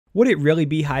Would it really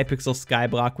be Hypixel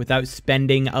Skyblock without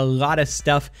spending a lot of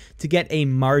stuff to get a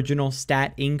marginal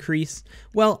stat increase?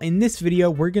 Well, in this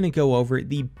video, we're going to go over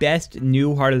the best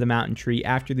new Heart of the Mountain tree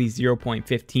after the 0.15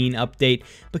 update,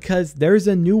 because there's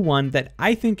a new one that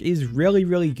I think is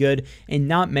really good and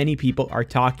not many people are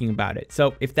talking about it.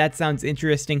 So if that sounds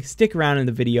interesting, stick around in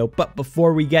the video. But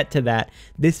before we get to that,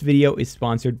 this video is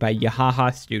sponsored by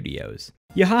Yahaha Studios.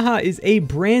 Yahaha is a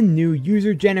brand new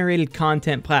user-generated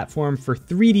content platform for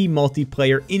 3D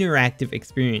multiplayer interactive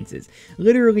experiences.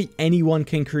 Literally anyone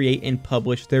can create and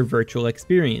publish their virtual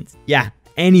experience. Yeah,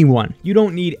 anyone. You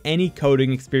don't need any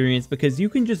coding experience because you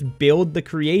can just build the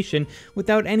creation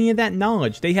without any of that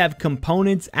knowledge. They have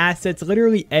components, assets,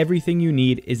 literally everything you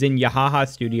need is in Yahaha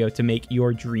Studio to make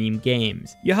your dream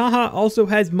games. Yahaha also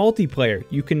has multiplayer.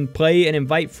 You can play and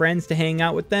invite friends to hang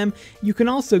out with them. You can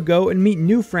also go and meet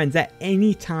new friends at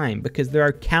any time because there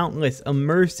are countless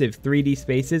immersive 3D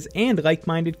spaces and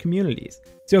like-minded communities.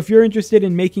 So if you're interested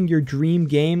in making your dream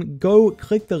game, go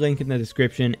click the link in the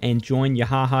description and join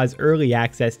Yahaha's early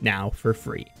access now for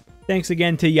free. Thanks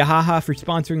again to Yahaha for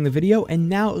sponsoring the video, and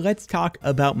now let's talk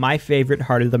about my favorite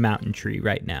Heart of the Mountain tree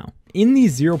right now. In the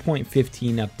 0.15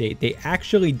 update, they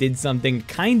actually did something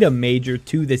kind of major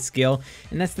to this skill,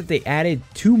 and that's that they added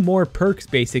 2 more perks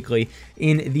basically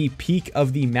in the peak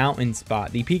of the mountain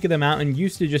spot. The peak of the mountain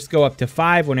used to just go up to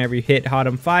 5 whenever you hit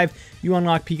HOTM 5. You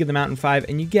unlock peak of the mountain 5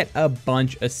 and you get a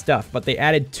bunch of stuff, but they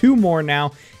added 2 more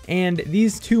now. And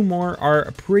these 2 more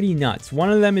are pretty nuts. One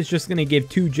of them is just going to give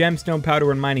 2 gemstone powder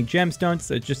when mining gemstones,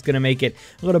 so it's just going to make it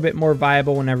a little bit more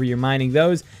viable whenever you're mining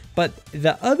those. But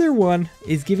the other one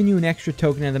is giving you an extra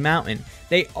token of the mountain.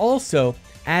 They also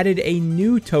added a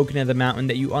new token of the mountain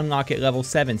that you unlock at level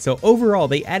 7. So overall,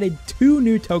 they added 2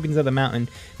 new tokens of the mountain,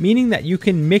 meaning that you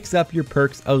can mix up your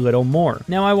perks a little more.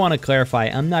 Now, I want to clarify,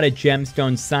 I'm not a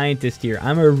gemstone scientist here.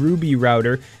 I'm a ruby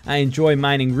router. I enjoy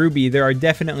mining ruby. There are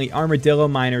definitely armadillo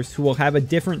miners who will have a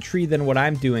different tree than what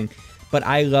I'm doing. But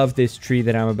I love this tree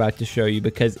that I'm about to show you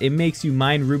because it makes you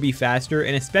mine ruby faster,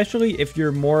 and especially if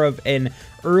you're more of an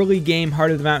early game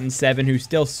Heart of the Mountain 7 who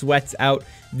still sweats out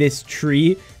this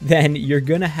tree, then you're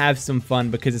gonna have some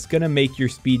fun because it's gonna make your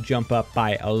speed jump up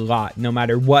by a lot no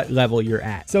matter what level you're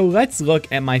at. So let's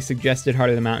look at my suggested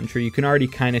Heart of the Mountain tree. You can already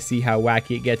kind of see how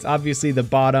wacky it gets. Obviously the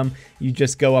bottom, you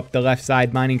just go up the left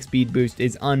side, mining speed boost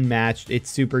is unmatched. It's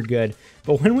super good.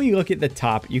 But when we look at the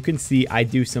top, you can see I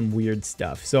do some weird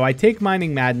stuff. So I take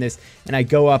Mining Madness and I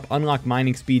go up, unlock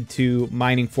Mining Speed 2,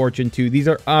 Mining Fortune 2. These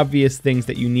are obvious things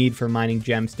that you need for mining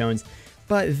gemstones.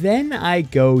 But then I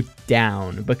go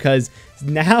down because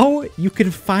now you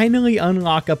can finally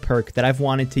unlock a perk that I've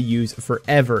wanted to use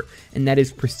forever, and that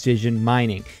is precision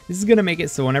mining. This is going to make it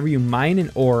so whenever you mine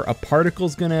an ore, a particle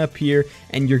is going to appear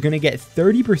and you're going to get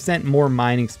 30% more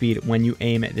mining speed when you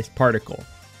aim at this particle.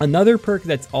 Another perk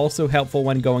that's also helpful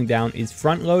when going down is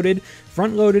front loaded.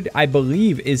 Front loaded, I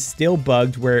believe, is still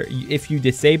bugged where if you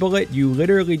disable it, you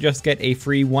literally just get a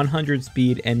free 100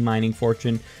 speed and mining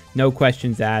fortune, no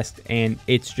questions asked, and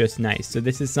it's just nice. So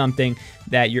this is something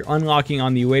that you're unlocking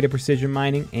on the way to precision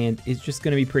mining, and it's just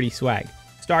going to be pretty swag.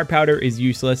 Star powder is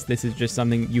useless. This is just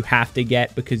something you have to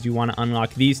get because you want to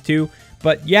unlock these 2.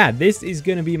 But yeah, this is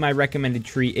going to be my recommended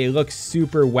tree. It looks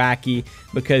super wacky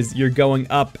because you're going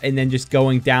up and then just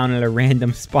going down at a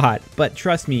random spot. But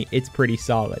trust me, it's pretty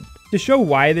solid. To show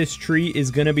why this tree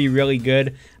is going to be really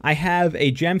good, I have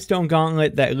a gemstone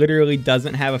gauntlet that literally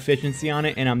doesn't have efficiency on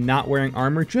it, and I'm not wearing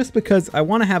armor just because I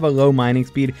want to have a low mining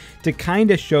speed to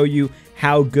kind of show you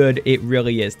how good it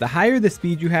really is. The higher the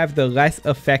speed you have, the less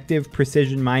effective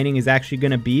precision mining is actually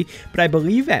going to be, but I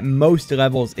believe at most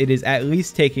levels it is at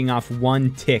least taking off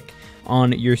 1 tick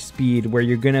on your speed where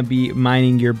you're going to be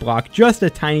mining your block just a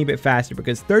tiny bit faster,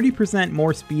 because 30%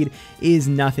 more speed is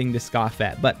nothing to scoff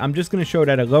at. But I'm just going to show it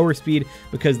at a lower speed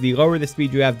because the lower the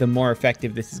speed you have, the more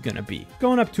effective this is going to be.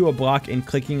 Going up to a block and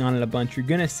clicking on it a bunch, you're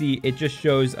going to see it just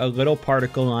shows a little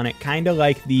particle on it, kind of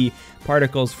like the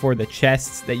particles for the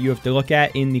chests that you have to look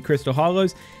at in the crystal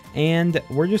hollows. And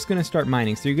we're just going to start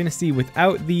mining. So you're going to see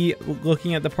without the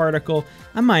looking at the particle,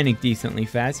 I'm mining decently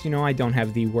fast. You know, I don't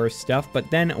have the worst stuff,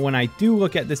 but then when I do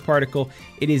look at this particle,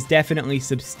 it is definitely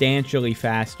substantially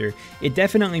faster. It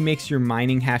definitely makes your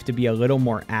mining have to be a little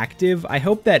more active. I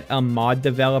hope that a mod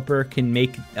developer can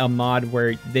make a mod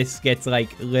where this gets like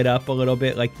lit up a little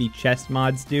bit like the chest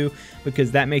mods do, because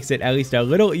that makes it at least a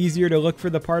little easier to look for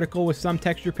the particle with some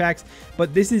texture packs.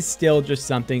 But this is still just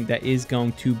something that is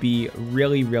going to be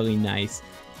really nice.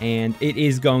 and it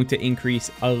is going to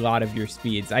increase a lot of your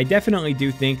speeds. I definitely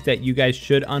do think that you guys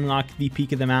should unlock the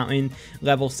Peak of the Mountain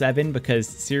level 7, because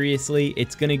seriously,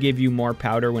 it's going to give you more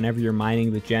powder whenever you're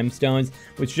mining the gemstones,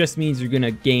 which just means you're going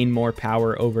to gain more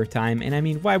power over time. And I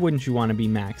mean, why wouldn't you want to be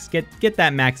max? Get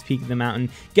that max Peak of the Mountain,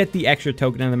 get the extra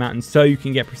token of the mountain so you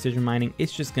can get precision mining.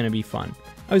 It's just going to be fun.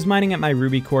 I was mining at my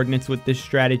Ruby coordinates with this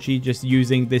strategy, just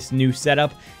using this new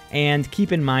setup. And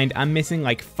keep in mind, I'm missing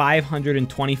like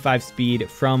 525 speed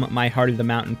from my Heart of the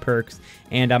Mountain perks,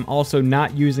 and I'm also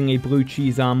not using a blue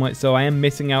cheese omelet, so I am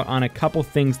missing out on a couple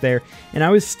things there. And I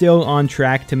was still on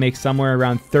track to make somewhere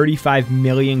around 35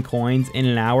 million coins in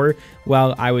an hour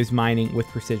while I was mining with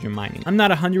precision mining. I'm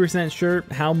not 100% sure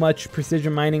how much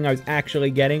precision mining I was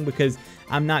actually getting, because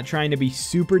I'm not trying to be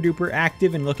super duper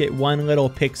active and look at one little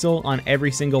pixel on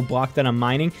every single block that I'm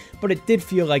mining, but it did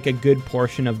feel like a good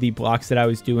portion of the blocks that I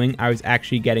was doing, I was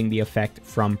actually getting the effect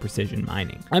from precision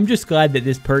mining. I'm just glad that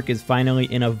this perk is finally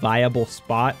in a viable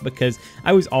spot, because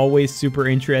I was always super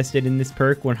interested in this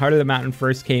perk. When Heart of the Mountain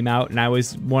first came out and I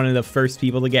was one of the first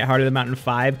people to get Heart of the Mountain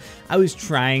 5, I was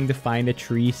trying to find a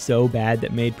tree so bad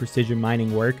that made precision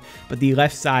mining work, but the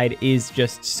left side is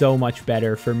just so much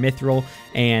better for mithril,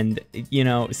 and you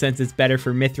know, since it's better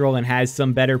for mithril and has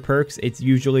some better perks, it's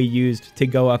usually used to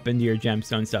go up into your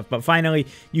gemstone stuff. But finally,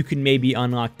 you can maybe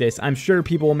unlock this. I'm sure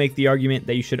people will make the argument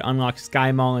that you should unlock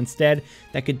Sky Mall instead.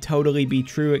 That could totally be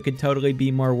true. It could totally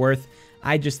be more worth.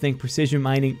 I just think precision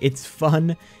mining, it's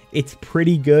fun. It's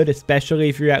pretty good, especially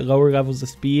if you're at lower levels of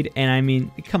speed. And I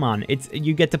mean, come on,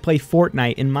 you get to play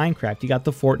Fortnite in Minecraft. You got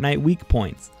the Fortnite weak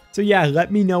points. So yeah,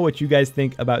 let me know what you guys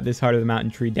think about this Heart of the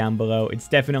Mountain tree down below. It's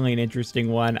definitely an interesting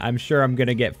one. I'm sure I'm going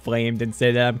to get flamed and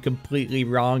say that I'm completely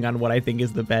wrong on what I think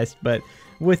is the best, but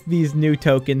with these new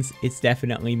tokens, it's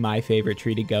definitely my favorite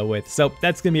tree to go with. So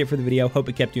that's going to be it for the video. Hope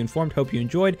it kept you informed. Hope you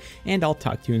enjoyed, and I'll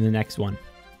talk to you in the next one.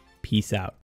 Peace out.